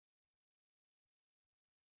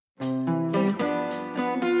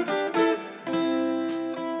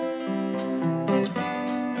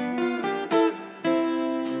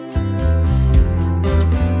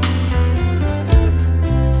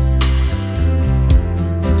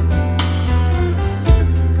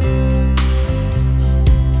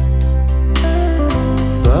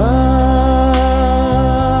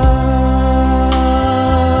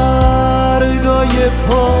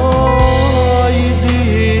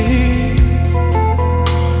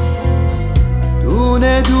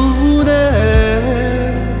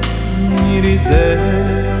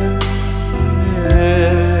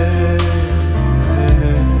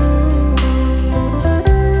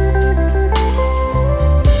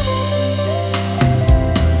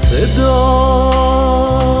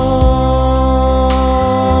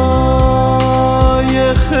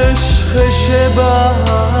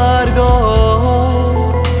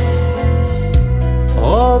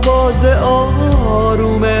آواز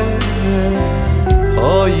آروم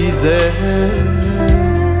پاییزه.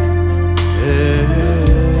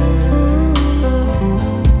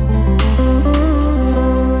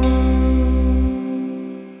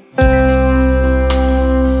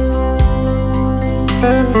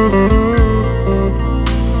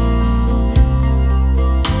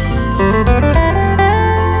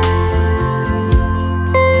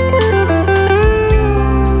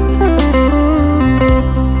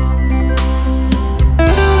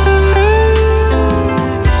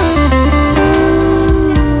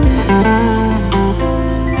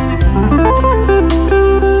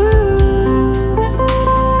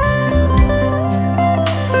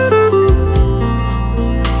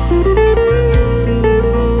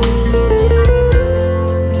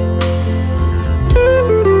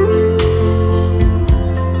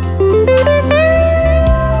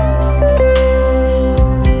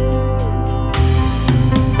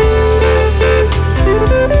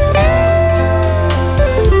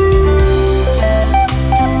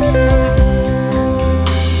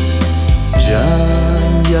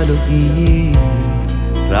 این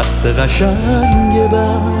رقص قشنگ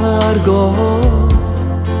برگا،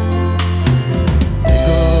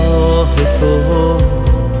 نگاه تو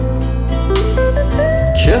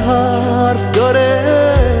که حرف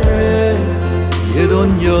داره یه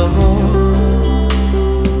دنیا.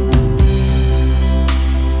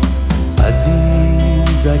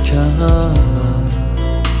 عزیزکم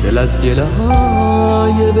دل از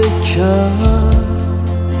گلای بکن،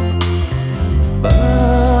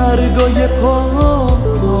 برگای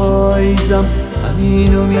پاییزم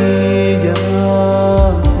همینو میگم.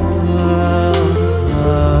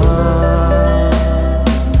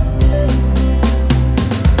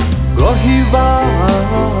 گاهی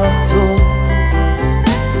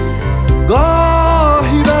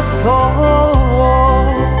وقتا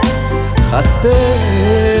خسته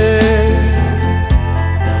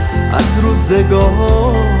از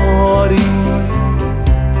روزگاری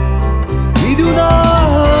میدونم،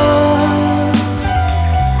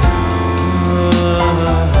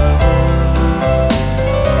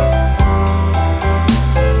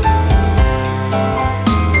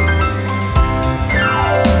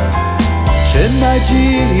 چه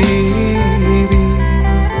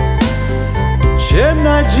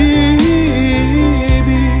نجیبی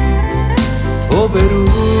تو به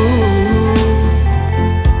روز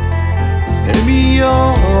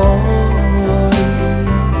نمیاری.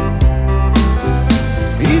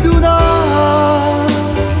 میدونم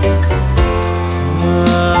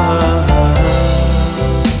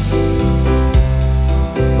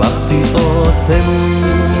وقتی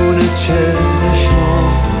آسمون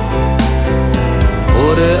چشمات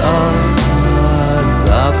پر از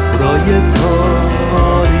ابرای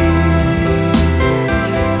تاریک،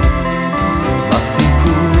 وقتی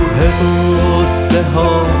کوه قصه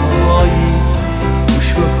هایی گوش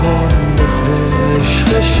بکن به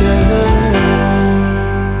خشخشه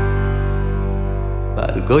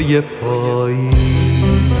برگای پاییز.